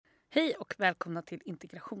Hej och välkomna till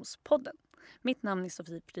Integrationspodden. Mitt namn är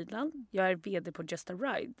Sofie Frydland. Jag är vd på Just a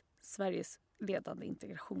Ride, Sveriges ledande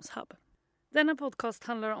integrationshub. Denna podcast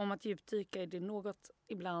handlar om att djupdyka i det något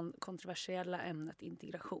ibland kontroversiella ämnet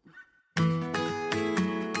integration.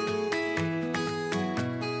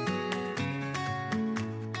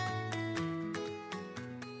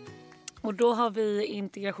 Och då har vi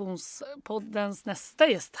Integrationspoddens nästa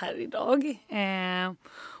gäst här idag.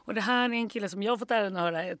 Och det här är en kille som jag har fått äran att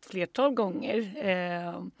höra ett flertal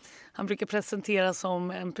gånger. Han brukar presenteras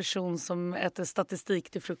som en person som äter statistik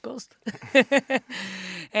till frukost.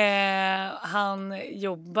 Han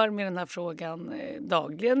jobbar med den här frågan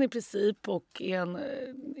dagligen i princip och är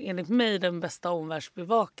enligt mig den bästa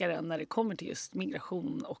omvärldsbevakaren när det kommer till just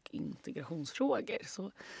migration och integrationsfrågor.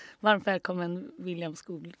 Så varmt välkommen William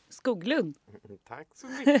Skoglund. Tack så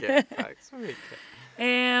mycket.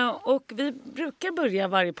 Och vi brukar börja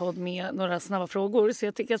varje podd med några snabba frågor så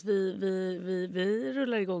jag tycker att vi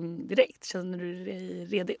rullar igång direkt. Känner du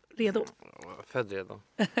dig redo? Född redo.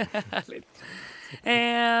 Härligt.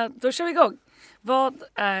 Då kör vi igång.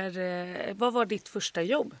 Vad var ditt första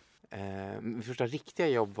jobb? Mitt första riktiga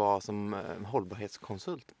jobb var som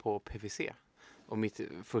hållbarhetskonsult på PVC. Och mitt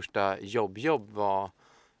första jobb var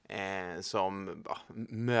som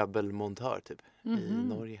möbelmontör typ i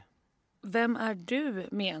Norge. Vem är du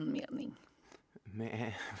med en mening?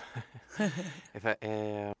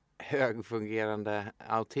 Högfungerande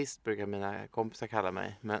autist brukar mina kompisar kalla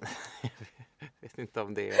mig. Men jag vet inte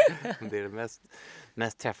om det är det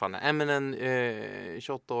mest träffande. En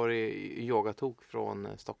 28-årig yogatok från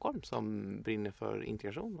Stockholm som brinner för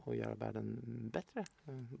integration och göra världen bättre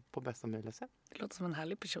på bästa möjliga sätt. Det låter som en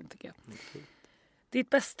härlig person tycker jag. Ditt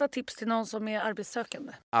bästa tips till någon som är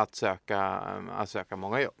arbetssökande? Att söka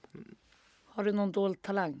många jobb. Har du någon dold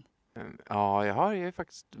talang? Ja, jag är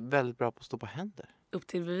faktiskt väldigt bra på att stå på händer. Upp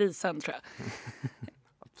till bevisen tror jag.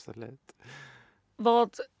 Absolut.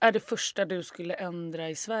 Vad är det första du skulle ändra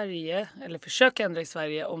i Sverige eller försöka ändra i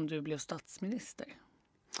Sverige om du blev statsminister?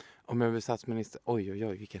 Om jag blir statsminister? Oj,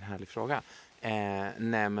 vilken härlig fråga.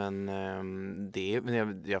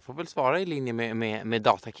 Jag får väl svara i linje med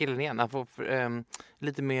datakillen igen. Jag får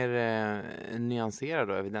lite mer nyanserad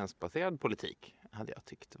och evidensbaserad politik hade jag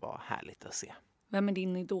tyckt var härligt att se. Vem är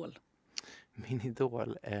din idol? Min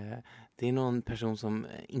idol, det är någon person som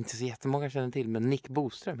inte så jättemånga känner till, men Nick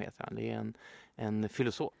Boström heter han. Det är en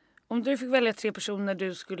filosof. Om du fick välja 3 personer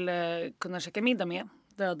du skulle kunna käka middag med,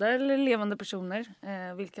 döda eller levande personer,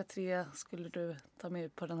 vilka 3 skulle du ta med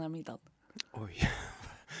ut på den här middagen? Oj,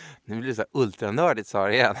 nu blir det så här ultranördigt svar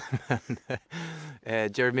igen.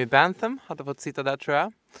 Jeremy Bentham hade fått sitta där tror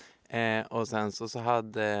jag. Och sen så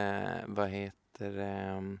hade, det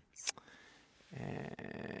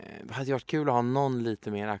hade varit kul att ha någon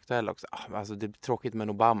lite mer aktuell också. Alltså det är tråkigt men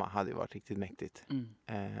Obama hade ju varit riktigt mäktigt.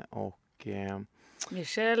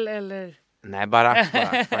 Michelle eller? Nej, bara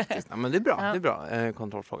faktiskt. Ja, men det är bra, det är bra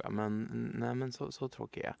kontrollfråga. Men så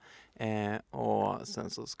tråkig är jag. Och sen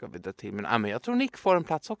så ska vi dra till. Men jag tror Nick får en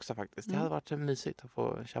plats också faktiskt. Det hade varit mysigt att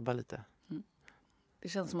få tjabba lite. Det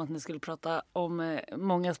känns som att ni skulle prata om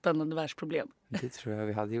många spännande världsproblem. Det tror jag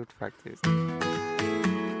vi hade gjort faktiskt.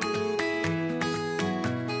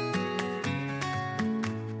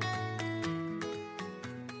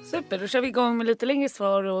 Super, då kör vi igång med lite längre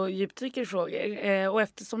svar och djupdyker frågor. Och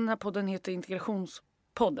eftersom den här podden heter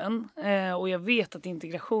Integrationspodden och jag vet att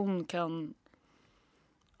integration kan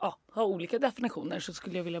ha olika definitioner så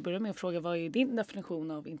skulle jag vilja börja med att fråga vad är din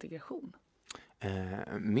definition av integration?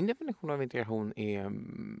 Min definition av integration är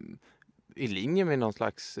i linje med någon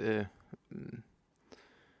slags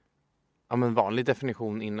vanlig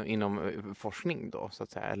definition inom forskning då så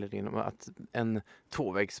att säga, eller inom en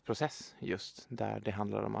tvåvägsprocess just där det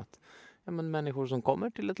handlar om att människor som kommer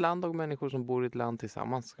till ett land och människor som bor i ett land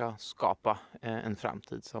tillsammans ska skapa en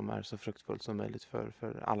framtid som är så fruktfull som möjligt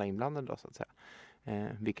för alla inblandade då så att säga.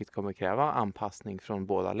 Vilket kommer kräva anpassning från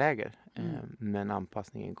båda läger. Men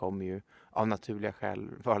anpassningen kommer ju av naturliga skäl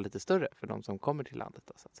vara lite större för de som kommer till landet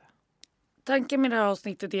då, så att säga. Tanken med det här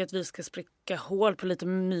avsnittet är att vi ska spricka hål på lite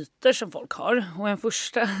myter som folk har. Och en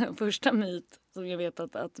första myt som jag vet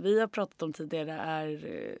att vi har pratat om tidigare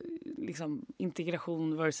är liksom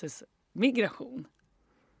integration versus migration.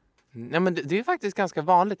 Ja, men det är faktiskt ganska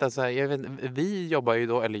vanligt. Alltså, jag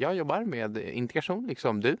jobbar med integration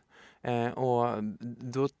liksom du. Och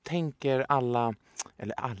då tänker alla,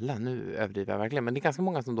 eller alla, nu överdriver jag verkligen, men det är ganska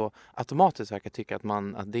många som då automatiskt verkar tycka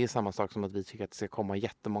att det är samma sak som att vi tycker att det ska komma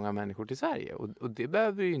jättemånga människor till Sverige. Och det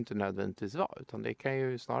behöver ju inte nödvändigtvis vara, utan det kan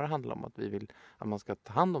ju snarare handla om att vi vill att man ska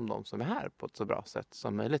ta hand om dem som är här på ett så bra sätt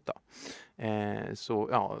som möjligt då. Så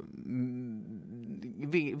ja,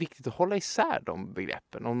 viktigt att hålla isär de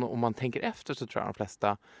begreppen. Om man tänker efter så tror jag de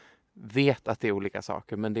flesta vet att det är olika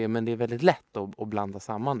saker, men det är väldigt lätt att blanda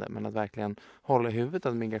samman det. Men att verkligen hålla i huvudet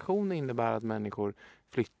att migration innebär att människor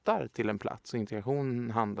flyttar till en plats, och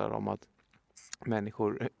integration handlar om att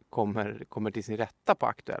människor kommer till sin rätta på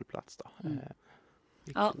aktuell plats då.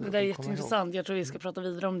 Ja, det där är jätteintressant. Jag tror vi ska prata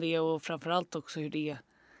vidare om det, och framförallt också hur det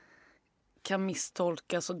kan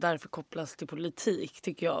misstolkas och därför kopplas till politik,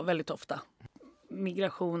 tycker jag, väldigt ofta.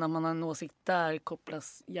 Migration, att man har en åsikt där,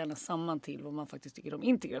 kopplas gärna samman till vad man faktiskt tycker om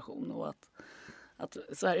integration, och att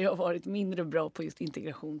Sverige har varit mindre bra på just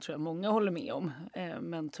integration tror jag många håller med om,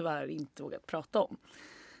 men tyvärr inte vågat prata om.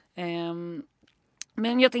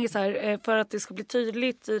 Men jag tänker så här, för att det ska bli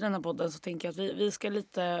tydligt i den här podden så tänker jag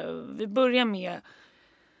att vi börjar med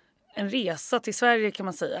en resa till Sverige, kan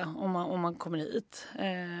man säga, om man kommer hit.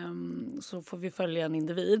 Så får vi följa en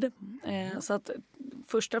individ. Så att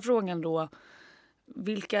första frågan då,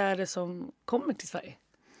 vilka är det som kommer till Sverige?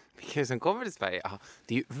 Vilka som kommer till Sverige? Ja,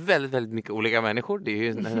 det är ju väldigt, väldigt mycket olika människor. Det är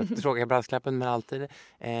ju den tråkiga brasklappen, men alltid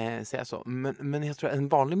säga så. Men jag tror en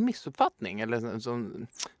vanlig missuppfattning, eller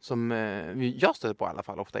som jag stöter på i alla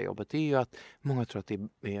fall ofta i jobbet, det är ju att många tror att det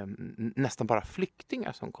är nästan bara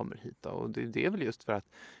flyktingar som kommer hit då. Och det är väl just för att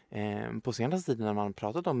på senaste tiden när man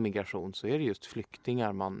pratat om migration så är det just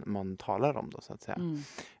flyktingar man talar om då, så att säga.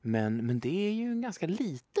 Men det är ju en ganska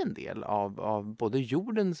liten del av både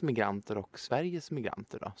jordens migranter och Sveriges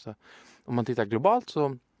migranter då. Så om man tittar globalt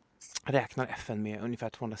så räknar FN med ungefär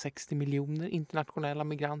 260 miljoner internationella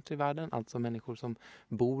migranter i världen. Alltså människor som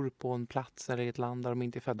bor på en plats eller i ett land där de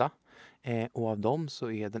inte är födda. Och av dem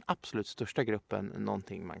så är den absolut största gruppen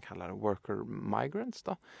någonting man kallar worker migrants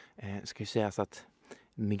då. Ska ju sägas att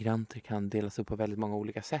migranter kan delas upp på väldigt många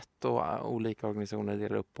olika sätt, och olika organisationer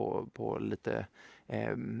delar upp på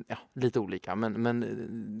lite olika.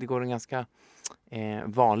 Men det går en ganska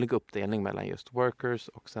vanlig uppdelning mellan just workers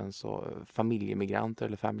och sen så familjemigranter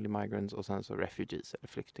eller family migrants, och sen så refugees eller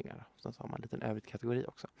flyktingar. Sen så har man en liten övrig kategori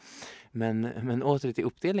också. Men åter till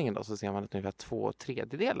uppdelningen då, så ser man att ungefär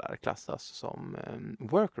 2/3 klassas som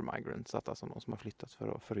worker migrants, alltså de som har flyttat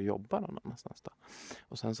för att jobba någon annanstans då.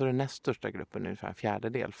 Och sen så är den näst största gruppen ungefär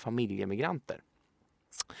 1/4 familjemigranter.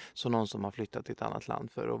 Så någon som har flyttat till ett annat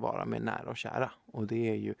land för att vara med nära och kära. Och det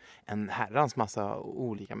är ju en herrans massa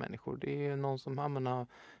olika människor. Det är någon som har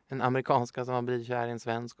en amerikanska som har blivit kär i en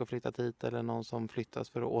svensk och flyttat hit. Eller någon som flyttas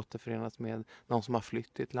för att återförenas med någon som har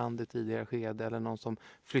flytt till ett land i tidigare skede. Eller någon som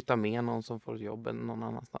flyttar med någon som får jobb någon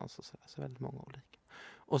annanstans. Och så väldigt många olika.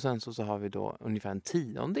 Och sen så har vi då ungefär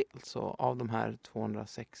 1/10. Så av de här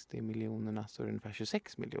 260 miljonerna så är det ungefär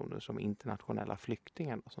 26 miljoner som är internationella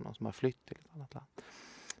flyktingar. Alltså någon som har flytt till ett annat land.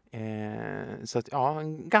 Så att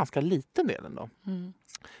en ganska liten del ändå.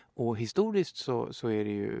 Och historiskt så är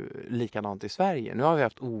det ju likadant i Sverige. Nu har vi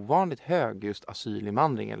haft ovanligt hög just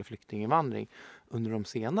asylinvandring eller flyktinginvandring under de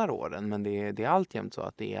senare åren. Men det är alltjämt så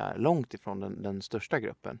att det är långt ifrån den största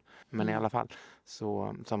gruppen. Men i alla fall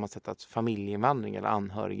så har man sett att familjeinvandring eller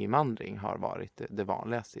anhöriginvandring har varit det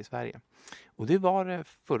vanligaste i Sverige. Och det var det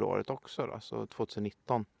förra året också då. Så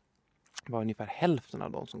 2019 var ungefär hälften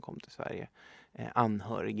av de som kom till Sverige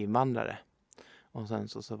anhöriginvandrare. Och sen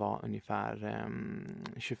så var ungefär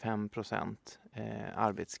 25%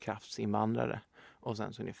 arbetskraftsinvandrare. Och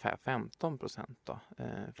sen så ungefär 15% då,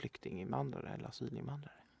 flyktinginvandrare eller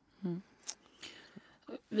asylinvandrare.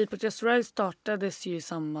 Vi på Just Right startades ju i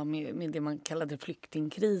samband med det man kallade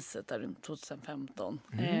flyktingkriset där runt 2015.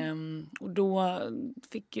 Och då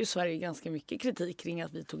fick ju Sverige ganska mycket kritik kring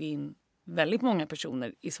att vi tog in väldigt många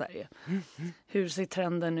personer i Sverige. Hur ser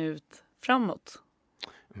trenden ut framåt?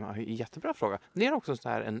 Ja, jättebra fråga. Det är också så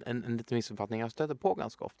här en liten missuppfattning jag stöter på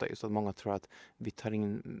ganska ofta. Just att många tror att vi tar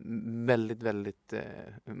in väldigt, väldigt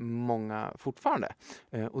många fortfarande.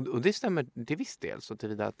 Och det stämmer till viss del, så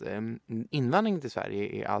tillvida att invandringen till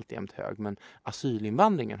Sverige är alltjämt hög, men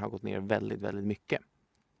asylinvandringen har gått ner väldigt, väldigt mycket.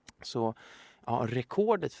 Så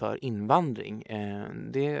rekordet för invandring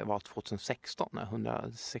det var 2016 när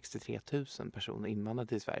 163 000 personer invandrade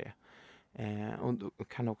till Sverige. Och då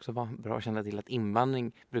kan det också vara bra att känna till att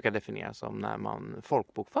invandring brukar definieras som när man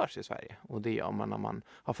folkbokförs i Sverige. Och det gör man när man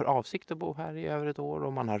har för avsikt att bo här i över ett år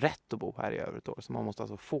och man har rätt att bo här i över ett år. Så man måste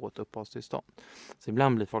alltså få ett uppehållstillstånd. Så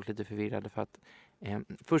ibland blir folk lite förvirrade för att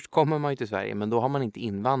först kommer man ju till Sverige men då har man inte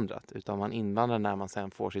invandrat. Utan man invandrar när man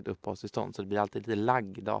sen får sitt uppehållstillstånd. Så det blir alltid lite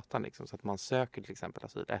lagg i datan liksom. Så att man söker till exempel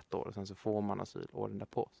asyl ett år och sen så får man asyl åren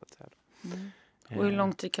därpå. Så att säga. Och hur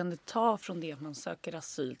lång tid kan det ta från det att man söker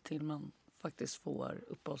asyl till man faktiskt får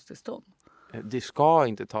uppehållstillstånd? Det ska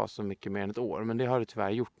inte ta så mycket mer än ett år, men det har det tyvärr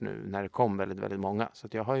gjort nu när det kom väldigt, väldigt många. Så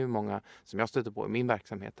att jag har ju många som jag stöter på i min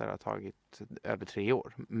verksamhet där det har tagit över 3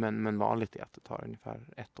 år. Men vanligt är att det tar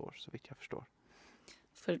ungefär 1 år så vitt jag förstår.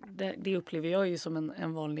 För det upplever jag ju som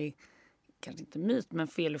en vanlig, kanske inte myt, men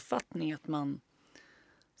feluppfattning att man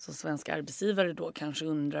som svensk arbetsgivare då kanske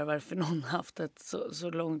undrar varför någon haft ett så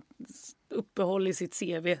långt uppehåll i sitt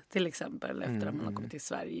CV till exempel efter att man har kommit till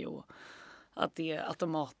Sverige och att det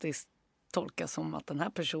automatiskt tolkas som att den här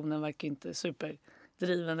personen verkar inte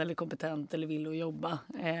superdriven eller kompetent eller vill att jobba.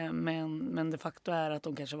 Men de facto är att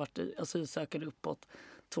de kanske varit asylsökande uppåt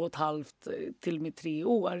 2,5 till och med 3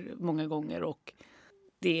 år många gånger och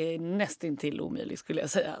det är nästintill omöjligt skulle jag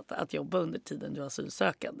säga att jobba under tiden du är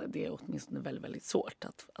asylsökande. Det är åtminstone väldigt, väldigt svårt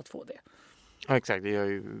att få det. Ja, exakt. Det gör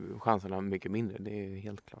ju chanserna mycket mindre. Det är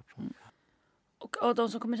helt klart. Och av de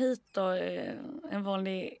som kommer hit då,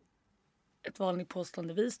 ett vanligt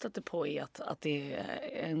påstående vi stöter på är att det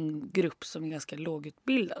är en grupp som är ganska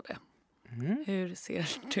lågutbildade. Hur ser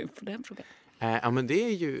du på den frågan? Ja, men det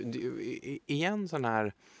är ju igen sån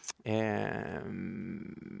här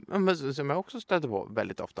som jag också stöter på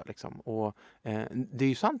väldigt ofta. Liksom. Och, det är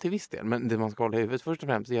ju sant till viss del, men det man ska hålla i huvudet först och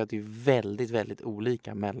främst är att det är väldigt, väldigt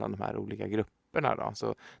olika mellan de här olika grupperna. Då.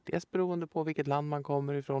 Så dels beroende på vilket land man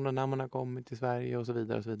kommer ifrån och när man har kommit till Sverige och så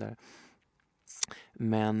vidare. Och så vidare.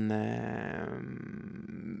 Men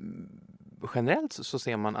generellt så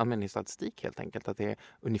ser man i statistik helt enkelt att det är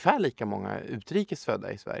ungefär lika många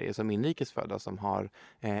utrikesfödda i Sverige som inrikesfödda som har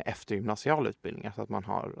eftergymnasial utbildning. Alltså att man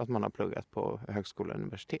har pluggat på högskola och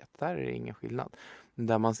universitet. Där är det ingen skillnad.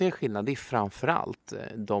 Där man ser skillnad är framförallt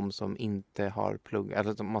de som inte har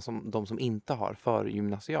de som inte har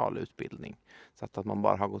förgymnasial utbildning. Så att man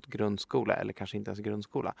bara har gått grundskola eller kanske inte ens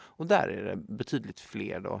grundskola. Och där är det betydligt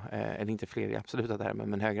fler då, eller inte fler i absoluta termer,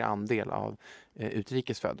 men högre andel av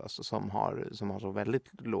utrikesfödda som har så väldigt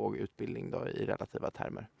låg utbildning då i relativa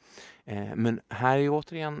termer. Men här är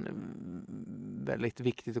återigen väldigt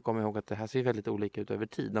viktigt att komma ihåg att det här ser väldigt olika ut över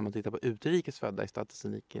tid. När man tittar på utrikesfödda i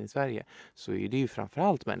statistiken i Sverige så är det ju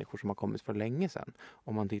framförallt människor som har kommit för länge sedan.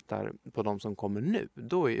 Om man tittar på de som kommer nu,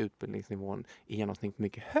 då är utbildningsnivån i genomsnitt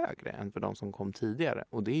mycket högre än för de som kom tidigare.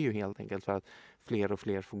 Och det är ju helt enkelt för att fler och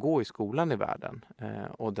fler får gå i skolan i världen.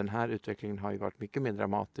 Och den här utvecklingen har ju varit mycket mer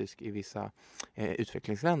dramatisk i vissa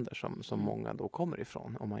utvecklingsländer som många då kommer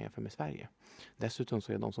ifrån om man jämför med Sverige. Dessutom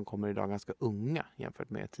så är de som kommer idag ganska unga jämfört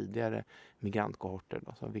med tidigare migrantkohorter.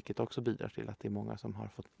 Då, vilket också bidrar till att det är många som har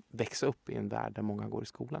fått växa upp i en värld där många går i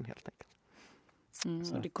skolan helt enkelt.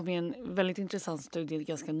 Och det kom en väldigt intressant studie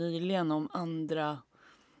ganska nyligen om andra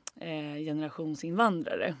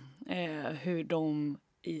generationsinvandrare. Hur de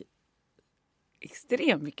i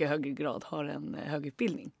extremt mycket högre grad har en hög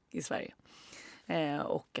utbildning i Sverige.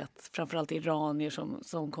 Och att framförallt iranier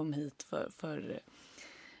som kom hit för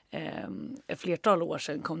ett flertal år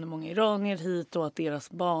sedan kom det många iranier hit och att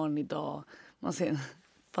deras barn idag, man ser en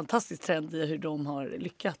fantastisk trend i hur de har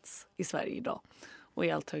lyckats i Sverige idag. Och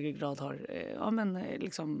i allt högre grad har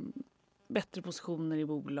liksom bättre positioner i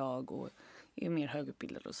bolag och är mer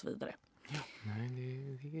högutbildade och så vidare. Ja,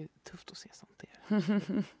 nej, det är tufft att se sånt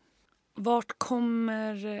där. Vart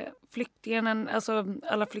kommer flyktingarna, alltså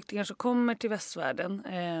alla flyktingar som kommer till västvärlden,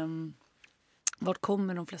 vart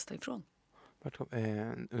kommer de flesta ifrån?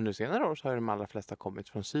 Under senare år så har de allra flesta kommit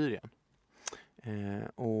från Syrien.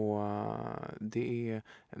 Och det är,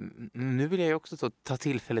 nu vill jag ju också ta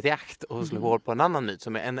tillfället i akt och slå hål på en annan myt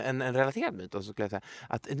som är en relaterad myt. Och så skulle jag säga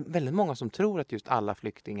att väldigt många som tror att just alla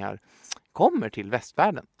flyktingar kommer till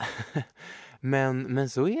västvärlden. Men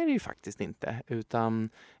så är det ju faktiskt inte. Utan,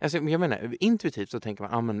 alltså, jag menar, intuitivt så tänker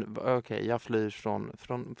man, okej, jag flyr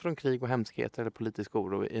från krig och hemskheter eller politisk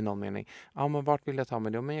oro i någon mening. Ja, men vart vill jag ta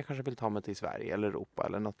mig då? Men jag kanske vill ta mig till Sverige eller Europa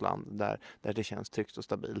eller något land där det känns tryggt och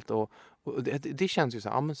stabilt. Och det känns ju så,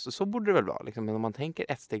 ja men så borde det väl vara. Liksom. Men om man tänker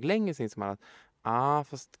ett steg längre så inser man att,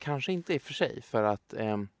 fast kanske inte i och för sig. För att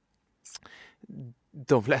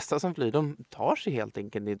de flesta som flyr, de tar sig helt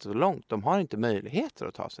enkelt inte så långt. De har inte möjligheter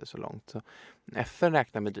att ta sig så långt. Så FN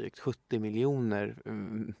räknar med drygt 70 miljoner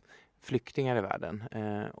flyktingar i världen.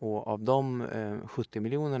 Och av de 70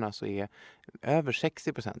 miljonerna så är över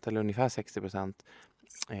 60% eller ungefär 60%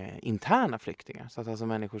 interna flyktingar. Så att alltså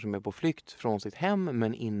människor som är på flykt från sitt hem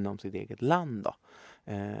men inom sitt eget land då.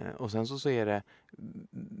 Och sen så är det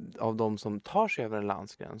av de som tar sig över en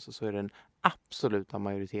landsgräns så är det den absoluta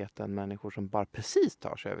majoriteten människor som bara precis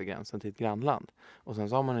tar sig över gränsen till ett grannland. Och sen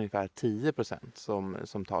så har man ungefär 10%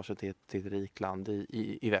 som tar sig till ett rikt land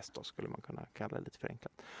i väst då, skulle man kunna kalla det lite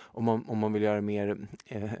förenklat. Om man vill göra det mer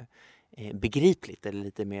begripligt eller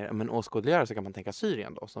lite mer åskådliggöra så kan man tänka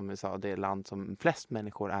Syrien då, som vi sa, det land som flest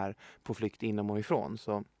människor är på flykt inom och ifrån.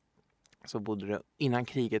 Så bodde det innan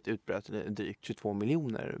kriget utbröt drygt 22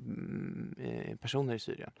 miljoner personer i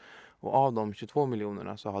Syrien. Och av de 22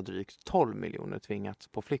 miljonerna så har drygt 12 miljoner tvingats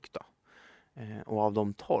på flykt då. Och av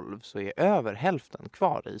de 12 så är över hälften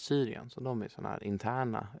kvar i Syrien. Så de är sådana här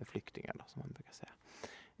interna flyktingar då, som man brukar säga.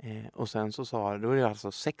 Och sen så då är det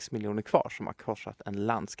alltså 6 miljoner kvar som har korsat en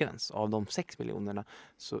landsgräns. Av de 6 miljonerna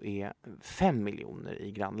så är 5 miljoner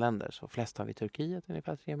i grannländer. Så flest har vi i Turkiet,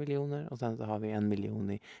 ungefär 3 miljoner. Och sen så har vi 1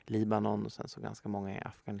 miljon i Libanon och sen så ganska många i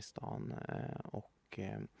Afghanistan och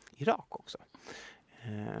Irak också.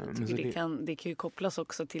 Det kan ju kopplas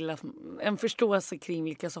också till en förståelse kring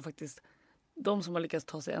vilka som faktiskt, de som har lyckats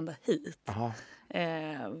ta sig ända hit.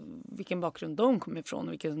 Vilken bakgrund de kommer ifrån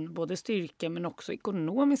och vilken både styrka men också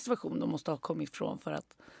ekonomisk situation de måste ha kommit ifrån, för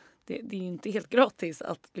att det är ju inte helt gratis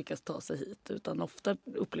att lyckas ta sig hit, utan ofta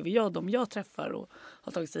upplever jag, de jag träffar och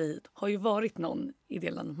har tagit sig hit har ju varit någon i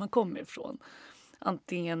det landet man kommer ifrån.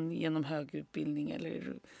 Antingen genom högre utbildning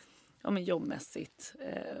eller jobbmässigt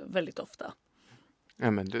väldigt ofta.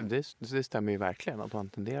 Ja, men det stämmer ju verkligen att man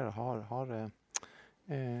tenderar att ha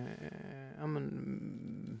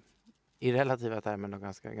i relativa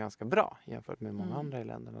termer ganska bra jämfört med många andra i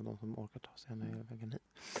länderna, de som orkar ta sig hela vägen hit.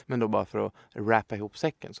 Men då bara för att wrappa ihop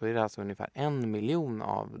säcken så är det alltså ungefär 1 miljon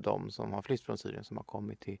av de som har flytt från Syrien som har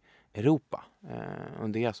kommit till Europa. Och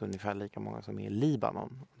det är alltså ungefär lika många som är i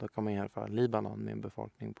Libanon. Då kan man jämföra Libanon med en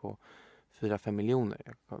befolkning på 4-5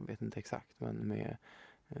 miljoner, jag vet inte exakt, men med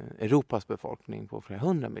Europas befolkning på flera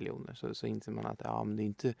 100 miljoner så inser man att det är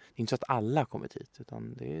inte så att alla har kommit hit,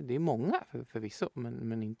 utan det är många förvisso,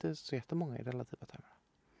 men inte så jättemånga i relativa termer.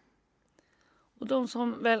 Och de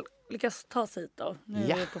som väl lyckas ta sig hit då, nu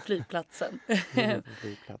är vi på flygplatsen.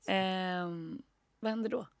 Vad händer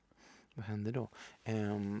då?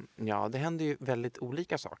 Det händer ju väldigt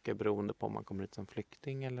olika saker beroende på om man kommer hit som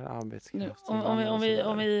flykting eller arbetskraft.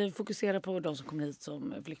 Om vi fokuserar på de som kommer hit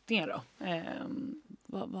som flyktingar då.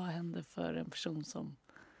 Vad händer för en person som...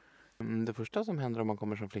 Det första som händer om man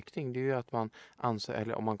kommer som flykting, det är ju att man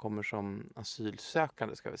eller om man kommer som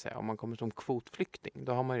asylsökande ska vi säga. Om man kommer som kvotflykting,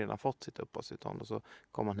 då har man redan fått sitt uppehållstillstånd och så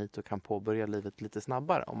kommer man hit och kan påbörja livet lite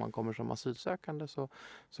snabbare. Om man kommer som asylsökande så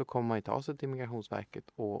kommer man ju ta sig till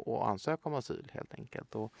Migrationsverket och ansöka om asyl helt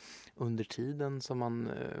enkelt. Och under tiden som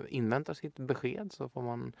man inväntar sitt besked så får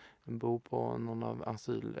man bo på någon av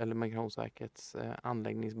eller Migrationsverkets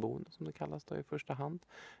anläggningsboende som det kallas då i första hand.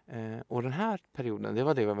 Och den här perioden, det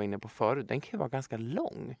var det vi var inne på förut, den kan ju vara ganska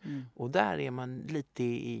lång. Och där är man lite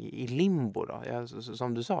i limbo då.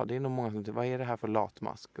 Som du sa, det är nog många som tycker, vad är det här för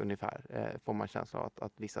latmask ungefär? Får man känsla av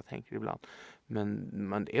att vissa tänker ibland.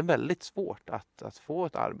 Men det är väldigt svårt att få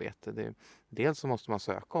ett arbete. Dels så måste man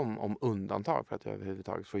söka om undantag för att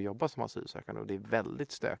överhuvudtaget få jobba som asylsökande, och det är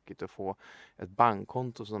väldigt stökigt att få ett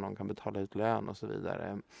bankkonto så någon kan betala ut lön och så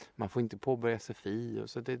vidare. Man får inte påbörja SFI. Och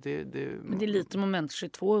så Men det är lite moment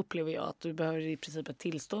 22 upplever jag, att du behöver i princip ett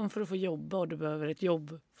tillstånd för att få jobba och du behöver ett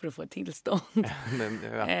jobb för att få ett tillstånd.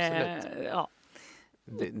 Absolut.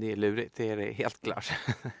 Det är lurigt, det är det helt klart.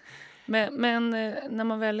 Men när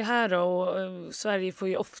man väl är här då, och Sverige får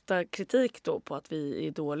ju ofta kritik då på att vi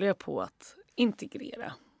är dåliga på att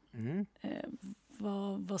integrera.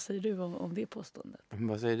 Vad säger du om det påståendet?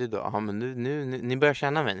 Vad säger du då? Ja, men nu ni börjar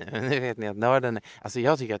känna mig nu. Nu vet ni att nörden... Alltså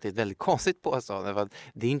jag tycker att det är ett väldigt konstigt påstående. För att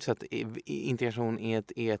det är inte så att integration är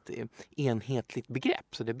ett enhetligt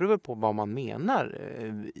begrepp. Så det beror på vad man menar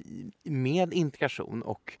med integration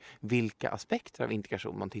och vilka aspekter av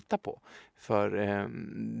integration man tittar på. För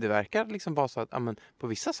det verkar liksom vara så att på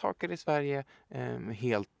vissa saker i Sverige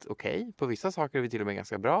helt okej. På vissa saker är vi till och med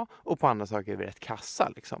ganska bra. Och på andra saker är vi rätt kassa.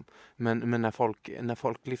 Liksom. Men när folk när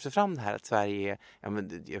folk lyfter fram det här att Sverige är,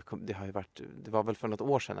 det var väl för något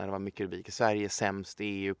år sedan när det var mycket rubriker, Sverige är sämst i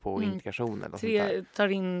EU på integration eller sånt där. Tar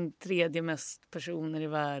in tredje mest personer i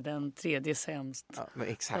världen, tredje sämst. Ja, men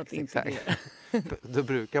exakt. Integrera. Då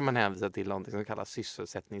brukar man hänvisa till något som kallas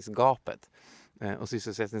sysselsättningsgapet. Och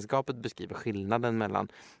sysselsättningsgapet beskriver skillnaden mellan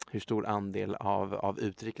hur stor andel av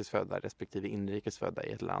utrikesfödda respektive inrikesfödda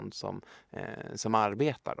i ett land som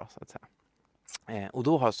arbetar då, så att säga. Och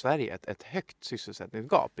då har Sverige ett högt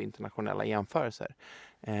sysselsättningsgap i internationella jämförelser.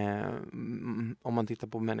 Om man tittar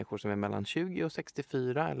på människor som är mellan 20 och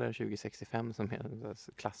 64 eller 20-65 som är en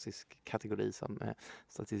klassisk kategori som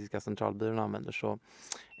Statistiska centralbyrån använder,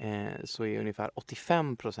 så är ungefär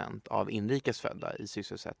 85% av inrikesfödda i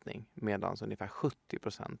sysselsättning medan ungefär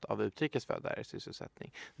 70% av utrikesfödda är i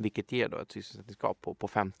sysselsättning. Vilket ger då ett sysselsättningsgap på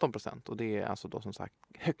 15%, och det är alltså då som sagt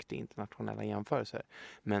högt i internationella jämförelser.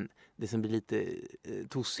 Men det som blir lite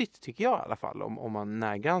tossigt tycker jag i alla fall om man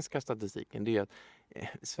närgranskar statistiken, det är att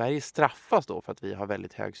Sverige straffas då för att vi har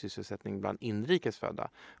väldigt hög sysselsättning bland inrikesfödda.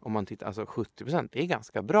 Om man tittar, alltså 70%, det är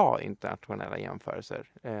ganska bra internationella jämförelser.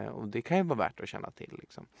 Och det kan ju vara värt att känna till.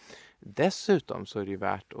 Liksom. Dessutom så är det ju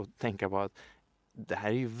värt att tänka på att det här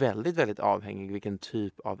är ju väldigt, väldigt avhängigt vilken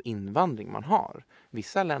typ av invandring man har.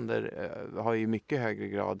 Vissa länder har ju mycket högre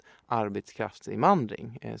grad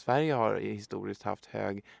arbetskraftsinvandring. Sverige har historiskt haft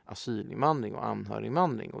hög asylinvandring och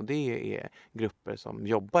anhöriginvandring, och det är grupper som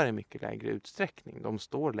jobbar i mycket lägre utsträckning. De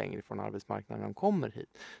står längre från arbetsmarknaden när de kommer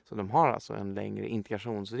hit. Så de har alltså en längre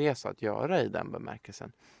integrationsresa att göra i den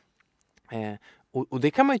bemärkelsen. Och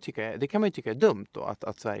det kan man ju tycka är dumt då,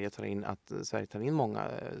 att Sverige tar in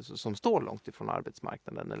många som står långt ifrån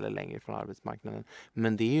arbetsmarknaden eller längre ifrån arbetsmarknaden.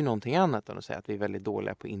 Men det är ju någonting annat än att säga att vi är väldigt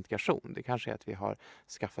dåliga på integration. Det kanske är att vi har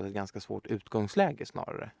skaffat ett ganska svårt utgångsläge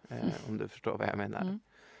snarare, om du förstår vad jag menar.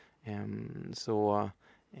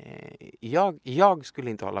 Jag skulle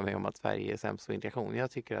inte hålla med om att Sverige är sämst på integration.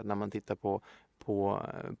 Jag tycker att när man tittar på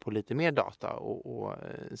lite mer data och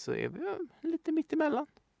så är vi lite mittemellan.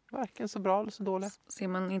 Varken så bra eller så dåliga. Ser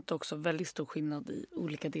man inte också väldigt stor skillnad i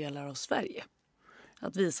olika delar av Sverige?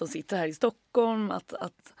 Att vi som sitter här i Stockholm,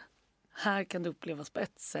 att här kan det upplevas på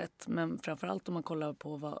ett sätt. Men framförallt om man kollar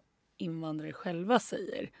på vad invandrare själva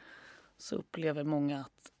säger, så upplever många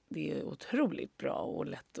att det är otroligt bra och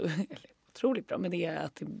lätt. Eller otroligt bra, men det är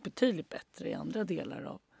att det är betydligt bättre i andra delar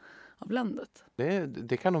av landet.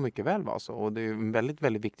 Det kan nog mycket väl vara så, och det är en väldigt,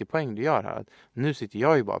 väldigt viktig poäng du gör här. Att nu sitter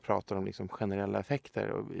jag ju bara och pratar om liksom generella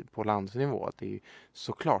effekter på landsnivå. Att det är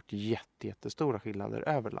såklart jättestora skillnader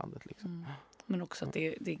över landet. Liksom. Men också att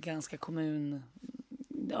det är ganska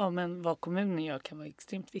men vad kommunen gör kan vara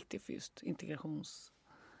extremt viktigt för just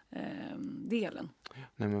integrationsdelen.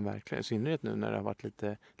 Nej, men verkligen. I synnerhet nu när det har varit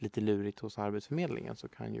lite lurigt hos Arbetsförmedlingen, så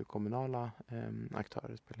kan ju kommunala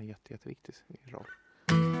aktörer spela en jätteviktig roll.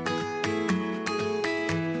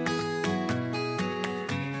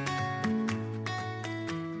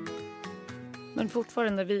 Men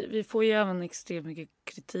fortfarande, vi får ju även extremt mycket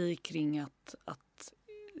kritik kring att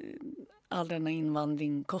all denna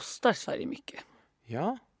invandring kostar Sverige mycket.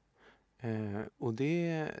 Ja, och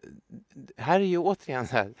här är ju återigen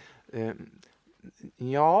så här,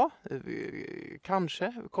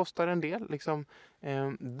 kanske kostar en del. Liksom,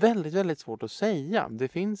 väldigt, väldigt svårt att säga. Det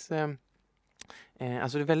finns...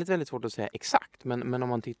 Alltså det är väldigt, väldigt svårt att säga exakt, men om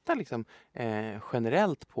man tittar liksom,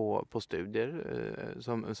 generellt på studier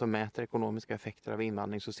som mäter ekonomiska effekter av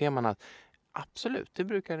invandring, så ser man att absolut, det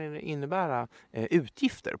brukar innebära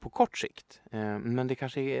utgifter på kort sikt. Men det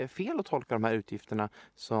kanske är fel att tolka de här utgifterna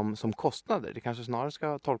som kostnader. Det kanske snarare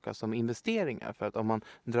ska tolkas som investeringar. För att om man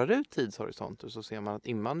drar ut tidshorisonter så ser man att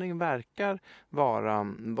invandring verkar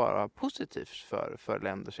vara positivt för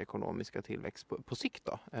länders ekonomiska tillväxt på sikt.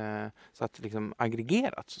 Då. Så att liksom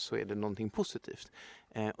aggregerat så är det någonting positivt.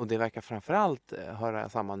 Och det verkar framförallt höra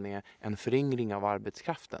samman med en föryngring av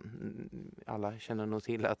arbetskraften. Alla känner nog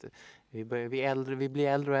till att vi blir äldre och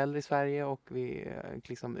äldre i Sverige, och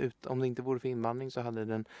om det inte vore för invandring så hade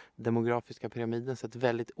den demografiska pyramiden sett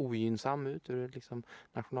väldigt ogynnsam ut ur ett liksom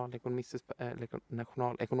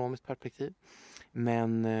nationalekonomiskt perspektiv.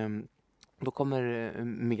 Men då kommer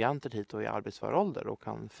migranter hit och i arbetsför ålder och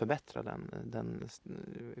kan förbättra den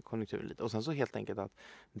konjunkturen lite. Och sen så helt enkelt att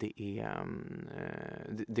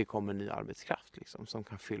det kommer ny arbetskraft liksom, som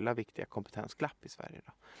kan fylla viktiga kompetensglapp i Sverige.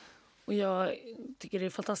 Då. Och jag tycker det är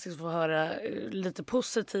fantastiskt att få höra lite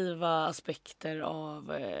positiva aspekter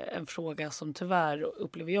av en fråga som tyvärr,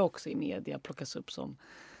 upplever jag också i media, plockas upp som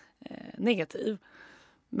negativ.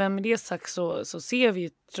 Men med det sagt så ser vi ju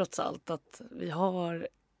trots allt att vi har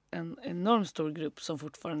en enormt stor grupp som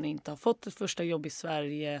fortfarande inte har fått ett första jobb i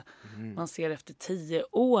Sverige. Man ser efter 10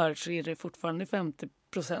 år så är det fortfarande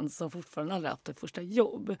 50% som fortfarande aldrig haft ett första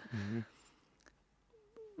jobb.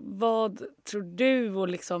 Vad tror du, och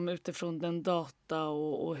liksom utifrån den data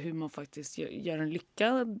och hur man faktiskt gör en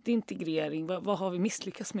lyckad integrering, vad har vi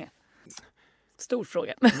misslyckats med? Stor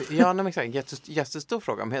fråga. Ja, nej, exakt. Jättestor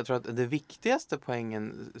fråga. Men jag tror att det viktigaste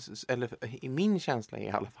poängen, eller i min känsla i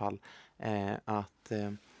alla fall, att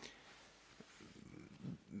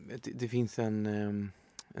det finns en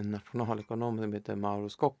nationalekonom som heter Mauro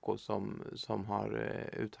Scocco som har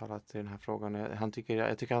uttalat sig i den här frågan. Jag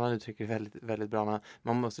tycker han uttrycker det väldigt, väldigt bra.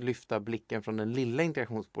 Man måste lyfta blicken från den lilla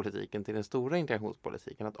integrationspolitiken till den stora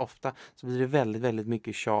integrationspolitiken. Att ofta så blir det väldigt, väldigt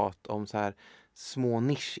mycket tjat om så här små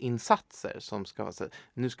nischinsatser som ska vara så här,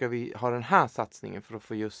 nu ska vi ha den här satsningen för att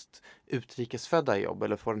få just utrikesfödda jobb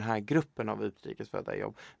eller få den här gruppen av utrikesfödda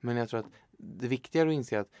jobb. Men jag tror att det är viktigare att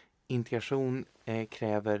inse att integration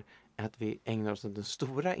kräver att vi ägnar oss åt den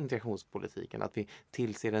stora integrationspolitiken, att vi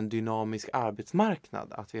tillser en dynamisk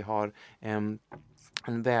arbetsmarknad, att vi har en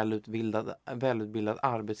välutbildad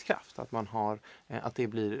arbetskraft, att man har att det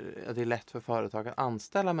är lätt för företag att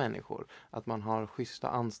anställa människor, att man har schyssta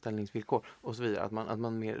anställningsvillkor och så vidare, att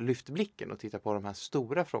man mer lyfter blicken och tittar på de här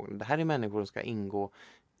stora frågorna. Det här är människor som ska ingå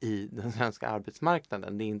i den svenska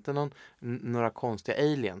arbetsmarknaden. Det är inte några konstiga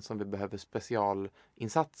aliens som vi behöver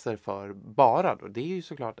specialinsatser för bara då. Det är ju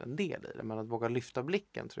såklart en del i det, men att våga lyfta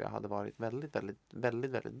blicken tror jag hade varit väldigt, väldigt,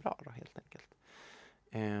 väldigt, väldigt bra då, helt enkelt.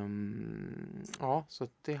 Ja, så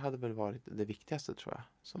det hade väl varit det viktigaste tror jag.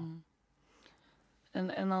 Så.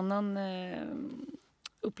 En annan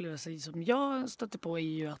upplevelse som jag stötte på är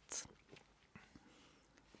ju att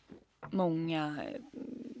många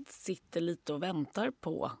sitter lite och väntar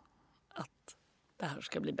på att det här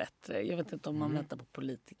ska bli bättre. Jag vet inte om man väntar på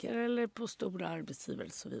politiker eller på stora arbetsgivare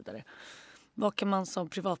och så vidare. Vad kan man som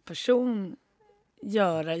privatperson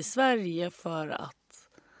göra i Sverige för att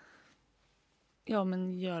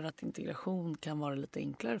göra att integration kan vara lite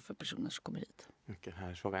enklare för personer som kommer hit? Mycket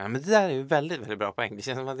här frågan. Ja, men det där är ju väldigt, väldigt bra poäng. Det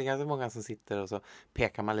känns som att det är ganska många som sitter och så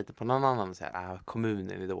pekar man lite på någon annan och säger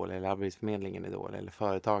kommunen är dålig, eller arbetsförmedlingen är dålig, eller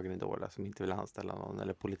företagen är dåliga som inte vill anställa någon,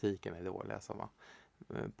 eller politiken är dåliga som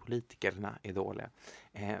politikerna är dåliga.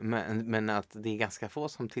 Men att det är ganska få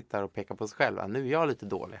som tittar och pekar på sig själva. Nu är jag lite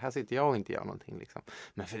dålig. Här sitter jag och inte gör någonting. Liksom.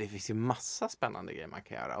 Men för det finns ju massa spännande grejer man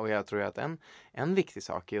kan göra. Och jag tror att en viktig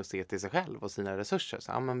sak är att se till sig själv och sina resurser.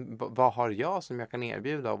 Så, men vad har jag som jag kan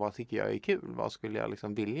erbjuda och vad tycker jag är kul? Vad skulle jag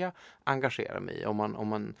liksom vilja engagera mig i? Om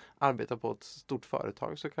man arbetar på ett stort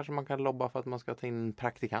företag så kanske man kan lobba för att man ska ta in en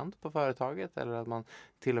praktikant på företaget. Eller att man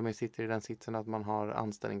till och med sitter i den sitsen att man har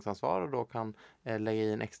anställningsansvar och då kan lägga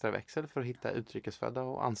i en extra växel för att hitta utrikesfödda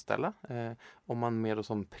och anställa. Om man mer då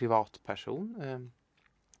som privatperson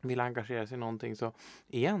vill engagera sig i någonting så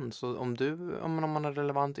igen, så om man har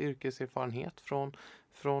relevant yrkeserfarenhet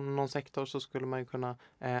från någon sektor så skulle man ju kunna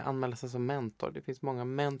anmäla sig som mentor. Det finns många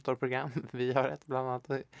mentorprogram. Vi har ett bland annat.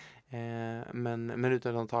 Men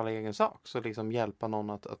utan att tala egen sak så liksom hjälpa någon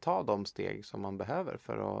att ta de steg som man behöver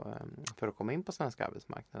för att komma in på svenska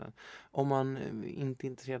arbetsmarknaden. Om man inte är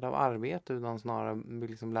intresserad av arbete utan snarare vill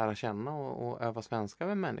liksom lära känna och öva svenska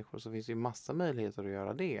med människor så finns det ju massa möjligheter att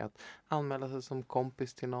göra det. Att anmäla sig som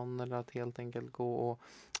kompis till någon eller att helt enkelt gå och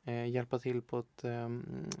hjälpa till på ett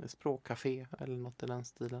språkcafé eller något i den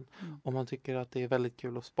stilen. Om man tycker att det är väldigt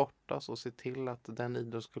kul att sporta så se till att den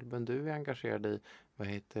idrottsklubben du är engagerad i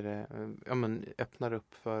öppnar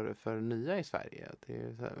upp för nya i Sverige. Det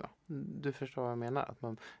är så här, du förstår vad jag menar. Att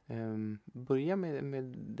man börjar med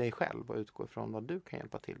dig själv och utgår från vad du kan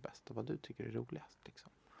hjälpa till bäst och vad du tycker är roligast.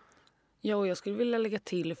 Liksom. Ja, och jag skulle vilja lägga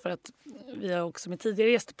till för att vi har också med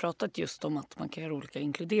tidigare gäster pratat just om att man kan göra olika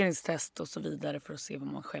inkluderingstest och så vidare för att se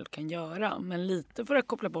vad man själv kan göra. Men lite för att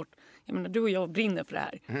koppla bort, jag menar du och jag brinner för det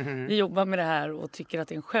här. Vi jobbar med det här och tycker att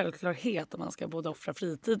det är en självklarhet att man ska både offra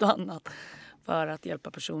fritid och annat för att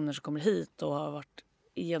hjälpa personer som kommer hit och har varit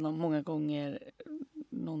igenom många gånger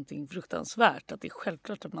någonting fruktansvärt. Att det är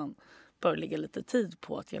självklart att man bör lägga lite tid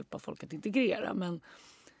på att hjälpa folk att integrera. Men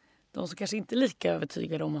de som kanske inte är lika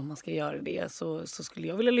övertygade om att man ska göra det så skulle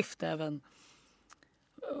jag vilja lyfta även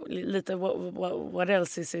lite what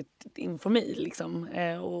else is it in for me liksom.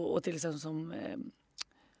 Och till exempel som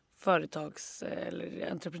företags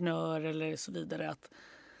eller entreprenör eller så vidare att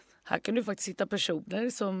här kan du faktiskt hitta personer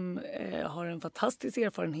som har en fantastisk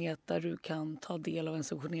erfarenhet där du kan ta del av en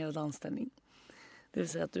subventionerad anställning. Det vill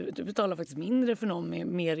säga att du betalar faktiskt mindre för någon med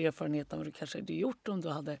mer erfarenhet än vad du kanske hade gjort om du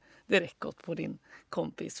hade direkt gått på din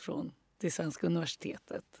kompis från det svenska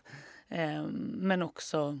universitetet. Men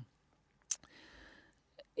också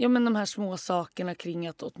Ja, men de här små sakerna kring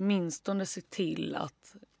att åtminstone se till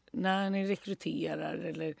att när ni rekryterar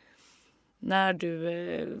eller när du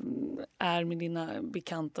är med dina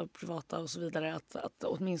bekanta och privata och så vidare, att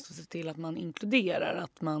åtminstone se till att man inkluderar,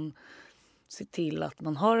 att man ser till att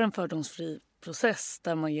man har en fördomsfri process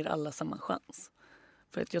där man ger alla samma chans.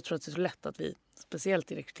 För att jag tror att det är så lätt att vi,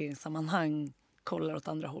 speciellt i rekryteringssammanhang, kollar åt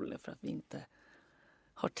andra hållet för att vi inte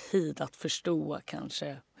har tid att förstå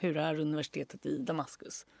kanske hur är universitetet i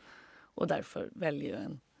Damaskus. Och därför väljer jag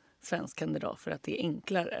en svensk kandidat för att det är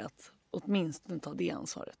enklare att åtminstone ta det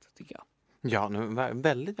ansvaret, tycker jag. Ja,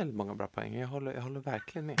 väldigt, väldigt många bra poäng. Jag håller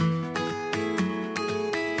verkligen med.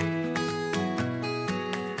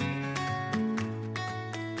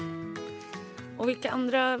 Och vilka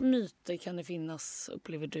andra myter kan det finnas,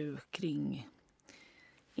 upplever du, kring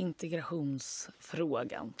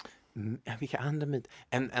integrationsfrågan? Vilka andra myter?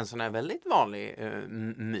 En sån här väldigt vanlig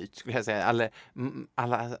myt skulle jag säga.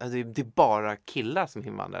 Alltså, det är bara killar som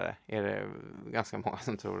invandrare, är det ganska många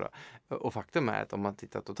som tror då. Och faktum är att om man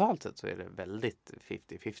tittar totalt sett så är det väldigt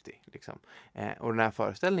 50-50. Liksom. Och den här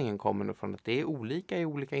föreställningen kommer nog från att det är olika i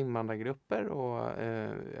olika invandrargrupper och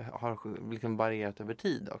har liksom varierat över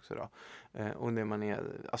tid också då. Och när man är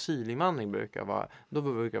asylinvandring brukar vara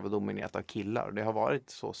dominerat av killar. Och det har varit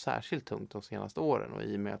så särskilt tungt de senaste åren. Och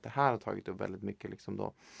i och med att det här har tagit upp väldigt mycket liksom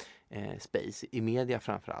då, space i media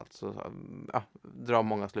framförallt, så drar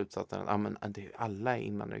många slutsatser att alla är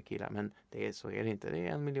invandrarkillar, men så är det inte. Det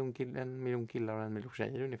är 1 miljon killar och 1 miljon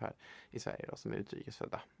tjejer ungefär i Sverige då, som är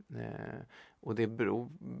utrikesfödda. Och det beror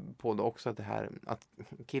på då också att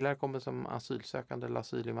killar kommer som asylsökande eller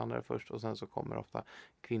asylinvandrare först, och sen så kommer ofta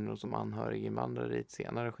kvinnor som anhöriginvandrare i ett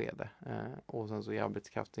senare skede. Och sen så i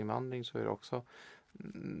arbetskraftsinvandring så är det också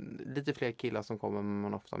lite fler killar som kommer, men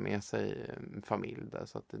man ofta med sig familj där,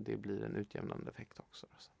 så att det blir en utjämnande effekt också.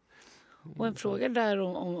 Och en fråga där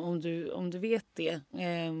om du vet det.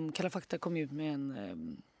 Kalla fakta kom ut med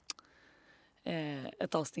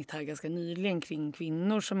ett avsnitt här ganska nyligen kring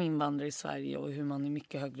kvinnor som invandrar i Sverige och hur man i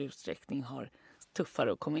mycket högre utsträckning har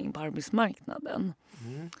tuffare att komma in på arbetsmarknaden.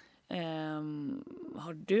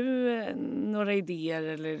 Har du några idéer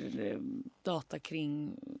eller data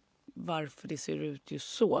kring varför det ser ut just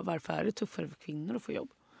så? Varför är det tuffare för kvinnor att få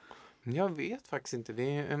jobb? Jag vet faktiskt inte.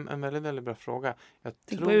 Det är en väldigt, väldigt bra fråga.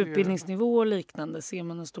 Tänk på utbildningsnivå och liknande. Ser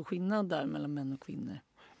man en stor skillnad där mellan män och kvinnor?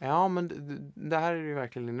 Ja, men det här är ju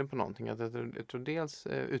verkligen inne på någonting. Jag tror dels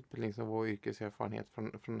utbildningsnivå och yrkeserfarenhet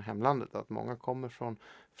från hemlandet. Att många kommer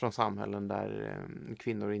från samhällen där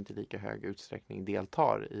kvinnor inte i lika hög utsträckning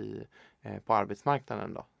deltar på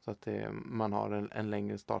arbetsmarknaden då. Så att man har en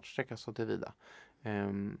längre startsträcka så tillvida.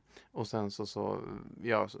 Och sen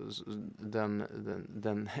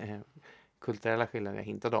den kulturella skillnaden jag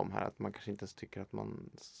hintade om här, att man kanske inte ens tycker att man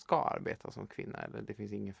ska arbeta som kvinna, eller det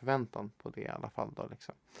finns ingen förväntan på det i alla fall då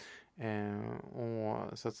liksom.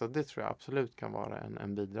 Och så det tror jag absolut kan vara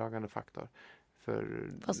en bidragande faktor.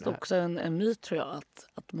 Fast också en myt, tror jag,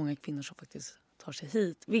 att många kvinnor som faktiskt tar sig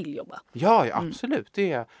hit vill jobba. Ja, absolut.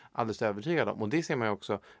 Det är jag alldeles övertygad om. Och det ser man ju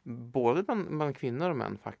också både bland kvinnor och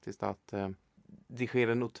män faktiskt, att det sker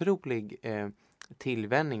en otrolig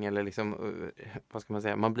tillvänjning, eller liksom, vad ska man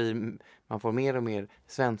säga, man får mer och mer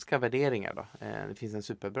svenska värderingar då. Det finns en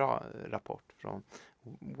superbra rapport från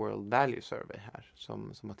World Value Survey här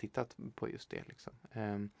som har tittat på just det liksom.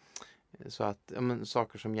 Så att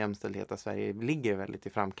saker som jämställdhet i Sverige ligger väldigt i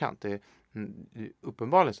framkant. Det är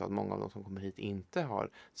uppenbarligen så att många av de som kommer hit inte har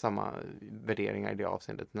samma värderingar i det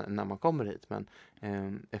avseendet när man kommer hit. Men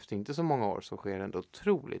efter inte så många år så sker det ändå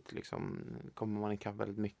otroligt, liksom, kommer man ikapp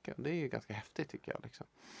väldigt mycket. Det är ju ganska häftigt, tycker jag. Liksom.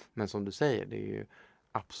 Men som du säger, det är ju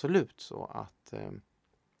absolut så att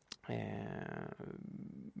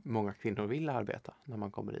många kvinnor vill arbeta när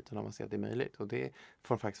man kommer hit och när man ser att det är möjligt. Och det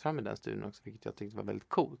får faktiskt fram i den studien också, vilket jag tyckte var väldigt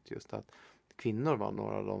coolt. Just att kvinnor var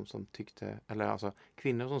några av dem som tyckte, eller alltså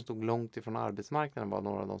kvinnor som stod långt ifrån arbetsmarknaden var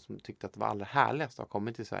några av dem som tyckte att det var allra härligast att ha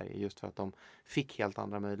kommit till Sverige, just för att de fick helt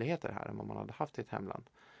andra möjligheter här än vad man hade haft i ett hemland.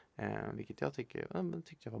 Vilket jag tyckte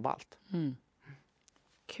jag var ballt.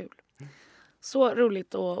 Kul. Så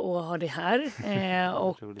roligt att ha det här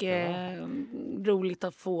och roligt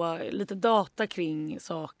att få lite data kring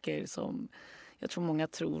saker som jag tror många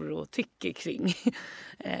tror och tycker kring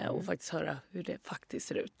och faktiskt höra hur det faktiskt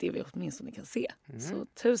ser ut, det vi åtminstone kan se. Så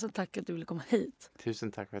tusen tack att du ville komma hit.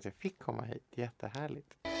 Tusen tack för att jag fick komma hit,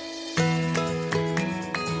 jättehärligt.